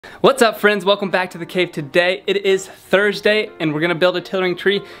What's up, friends? Welcome back to the cave. Today it is Thursday and we're gonna build a tillering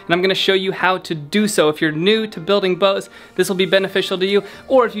tree, and I'm gonna show you how to do so. If you're new to building bows, this will be beneficial to you,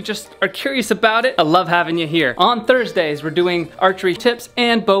 or if you just are curious about it, I love having you here. On Thursdays, we're doing archery tips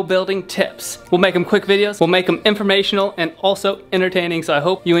and bow building tips. We'll make them quick videos, we'll make them informational and also entertaining, so I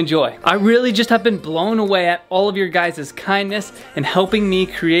hope you enjoy. I really just have been blown away at all of your guys' kindness and helping me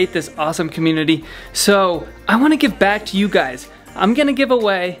create this awesome community. So I wanna give back to you guys. I'm gonna give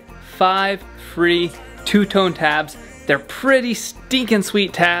away 5 free two-tone tabs. They're pretty stinking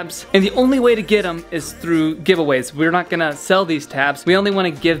sweet tabs, and the only way to get them is through giveaways. We're not gonna sell these tabs. We only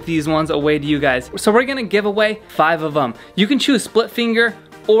wanna give these ones away to you guys. So we're gonna give away 5 of them. You can choose split finger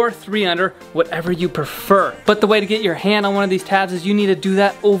or 3 under, whatever you prefer. But the way to get your hand on one of these tabs is you need to do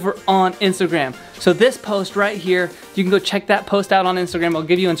that over on Instagram. So this post right here, you can go check that post out on Instagram. I'll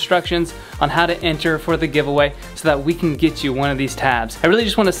give you instructions on how to enter for the giveaway so that we can get you one of these tabs. I really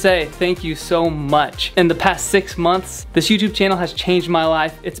just want to say thank you so much. In the past 6 months, this YouTube channel has changed my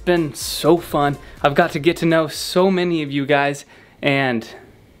life. It's been so fun. I've got to get to know so many of you guys, and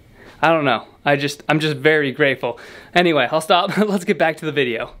I don't know. I'm just very grateful. Anyway, I'll stop. Let's get back to the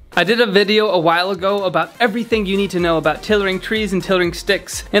video. I did a video a while ago about everything you need to know about tillering trees and tillering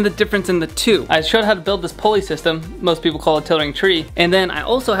sticks and the difference in the two. I showed how to build this pulley system, most people call it tillering tree, and then I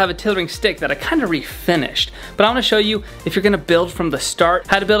also have a tillering stick that I kind of refinished. But I want to show you, if you're gonna build from the start,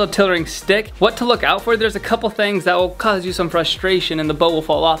 how to build a tillering stick, what to look out for. There's a couple things that will cause you some frustration and the bow will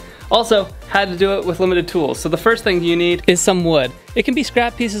fall off. Also, how to do it with limited tools. So the first thing you need is some wood. It can be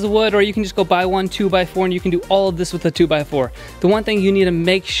scrap pieces of wood, or you can just go buy one 2x4 and you can do all of this with a 2x4. The one thing you need to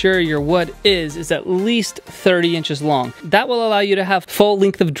make sure your wood is at least 30 inches long. That will allow you to have full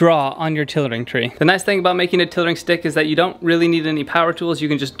length of draw on your tillering tree. The nice thing about making a tillering stick is that you don't really need any power tools. You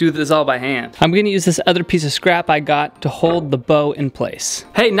can just do this all by hand. I'm gonna use this other piece of scrap I got to hold the bow in place.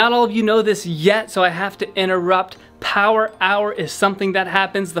 Hey, not all of you know this yet, so I have to interrupt. Power hour is something that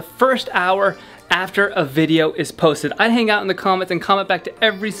happens the first hour after a video is posted. I hang out in the comments and comment back to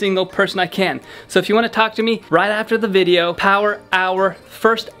every single person I can. So if you want to talk to me right after the video, power hour,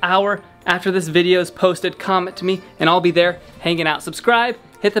 first hour after this video is posted, comment to me and I'll be there hanging out. Subscribe,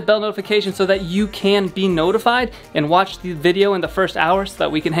 hit the bell notification so that you can be notified and watch the video in the first hour so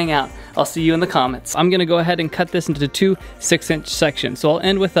that we can hang out. I'll see you in the comments. I'm gonna go ahead and cut this into 2 6-inch sections. So I'll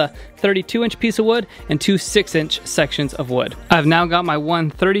end with a 32-inch piece of wood and 2 6-inch sections of wood. I've now got my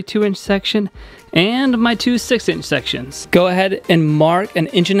one 32-inch section and my 2 6-inch sections. Go ahead and mark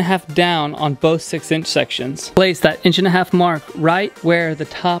 1.5 inches down on both 6-inch sections. Place that 1.5 inch mark right where the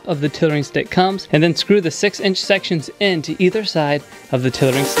top of the tillering stick comes, and then screw the 6-inch sections into either side of the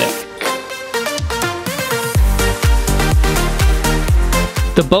tillering stick.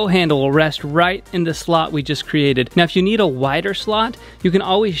 The bow handle will rest right in the slot we just created. Now if you need a wider slot, you can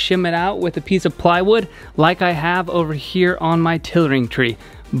always shim it out with a piece of plywood like I have over here on my tillering tree.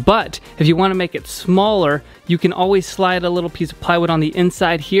 But if you want to make it smaller, you can always slide a little piece of plywood on the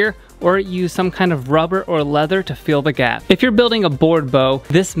inside here, or use some kind of rubber or leather to fill the gap. If you're building a board bow,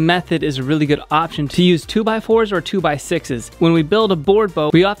 this method is a really good option to use 2x4s or 2x6s. When we build a board bow,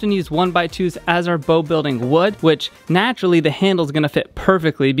 we often use 1x2s as our bow building wood, which naturally the handle is gonna fit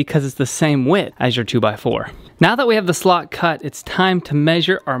perfectly because it's the same width as your 2x4. Now that we have the slot cut, it's time to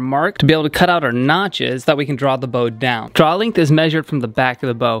measure our mark to be able to cut out our notches so that we can draw the bow down. Draw length is measured from the back of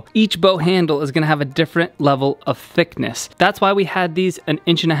the bow. Each bow handle is gonna have a different level of thickness. That's why we had these 1.5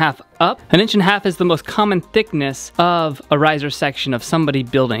 inches up. 1.5 inches is the most common thickness of a riser section of somebody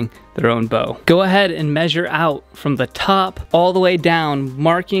building their own bow. Go ahead and measure out from the top all the way down,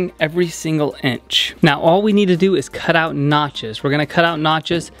 marking every single inch. Now all we need to do is cut out notches. We're gonna cut out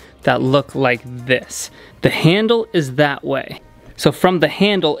notches that look like this. The handle is that way. So from the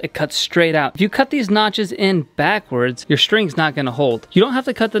handle, it cuts straight out. If you cut these notches in backwards, your string's not gonna hold. You don't have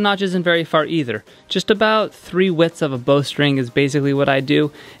to cut the notches in very far either. Just about 3 widths of a bowstring is basically what I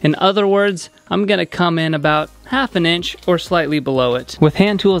do. In other words, I'm gonna come in about 1/2 inch or slightly below it. With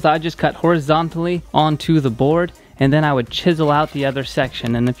hand tools, I just cut horizontally onto the board, and then I would chisel out the other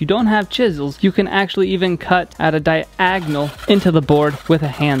section. And if you don't have chisels, you can actually even cut at a diagonal into the board with a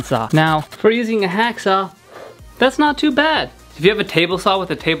handsaw. Now, for using a hacksaw, that's not too bad. If you have a table saw with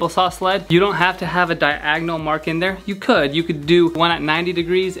a table saw sled, you don't have to have a diagonal mark in there. You could do one at 90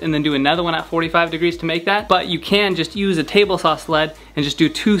 degrees and then do another one at 45 degrees to make that, but you can just use a table saw sled and just do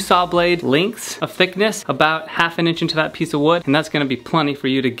 2 saw blade lengths of thickness, about 1/2 inch into that piece of wood, and that's gonna be plenty for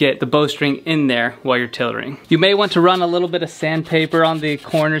you to get the bowstring in there while you're tillering. You may want to run a little bit of sandpaper on the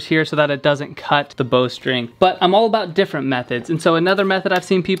corners here so that it doesn't cut the bowstring, but I'm all about different methods. And so another method I've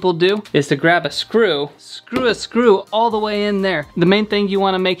seen people do is to grab a screw, screw a screw all the way in there there. The main thing you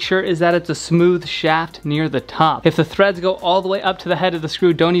want to make sure is that it's a smooth shaft near the top. If the threads go all the way up to the head of the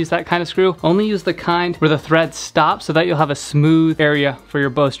screw, don't use that kind of screw. Only use the kind where the threads stop so that you'll have a smooth area for your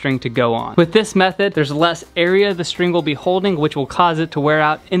bowstring to go on. With this method, there's less area the string will be holding, which will cause it to wear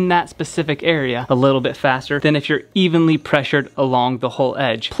out in that specific area a little bit faster than if you're evenly pressured along the whole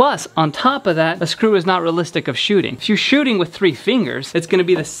edge. Plus, on top of that, a screw is not realistic of shooting. If you're shooting with 3 fingers, it's gonna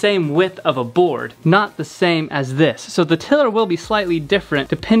be the same width of a board, not the same as this. So the tiller will be slightly different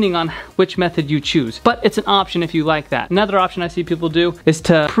depending on which method you choose, but it's an option if you like that. Another option I see people do is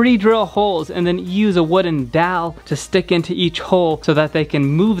to pre-drill holes and then use a wooden dowel to stick into each hole so that they can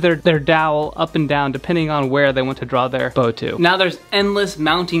move their dowel up and down depending on where they want to draw their bow to. Now there's endless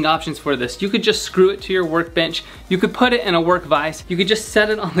mounting options for this. You could just screw it to your workbench. You could put it in a work vise. You could just set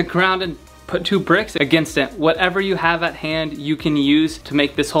it on the ground and put 2 bricks against it. Whatever you have at hand, you can use to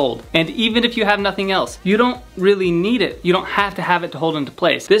make this hold. And even if you have nothing else, you don't really need it. You don't have to have it to hold into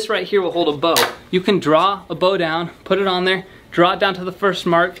place. This right here will hold a bow. You can draw a bow down, put it on there, draw it down to the first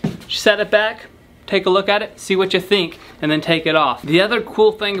mark, set it back, take a look at it, see what you think, and then take it off. The other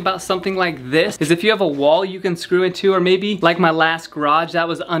cool thing about something like this is if you have a wall you can screw into, or maybe like my last garage that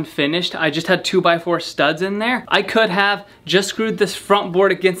was unfinished, I just had 2x4 studs in there. I could have just screwed this front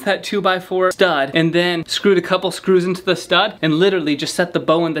board against that 2x4 stud and then screwed a couple screws into the stud and literally just set the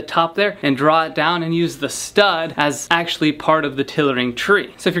bow in the top there and draw it down and use the stud as actually part of the tillering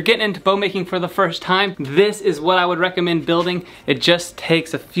tree. So if you're getting into bow making for the first time, this is what I would recommend building. It just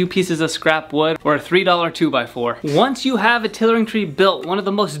takes a few pieces of scrap wood or a $3 2x4. Once you have a tillering tree built, one of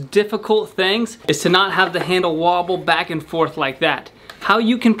the most difficult things is to not have the handle wobble back and forth like that. How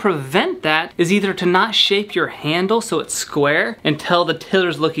you can prevent that is either to not shape your handle so it's square until the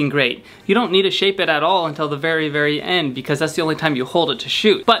tiller's looking great. You don't need to shape it at all until the very, very end because that's the only time you hold it to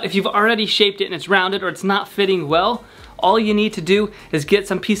shoot. But if you've already shaped it and it's rounded or it's not fitting well, all you need to do is get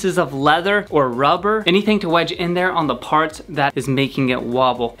some pieces of leather or rubber, anything to wedge in there on the parts that is making it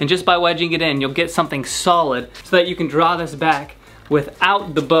wobble. And just by wedging it in, you'll get something solid so that you can draw this back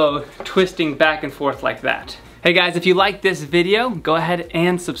without the bow twisting back and forth like that. Hey guys, if you like this video, go ahead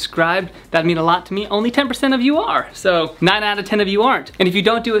and subscribe. That'd mean a lot to me. Only 10% of you are, so 9 out of 10 of you aren't. And if you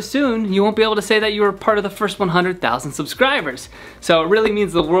don't do it soon, you won't be able to say that you were part of the first 100,000 subscribers. So it really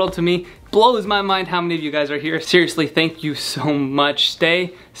means the world to me. Blows my mind how many of you guys are here. Seriously, thank you so much. Stay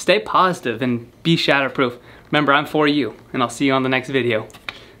positive and be shatterproof. Remember, I'm for you, and I'll see you on the next video.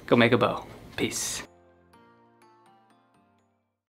 Go make a bow. Peace.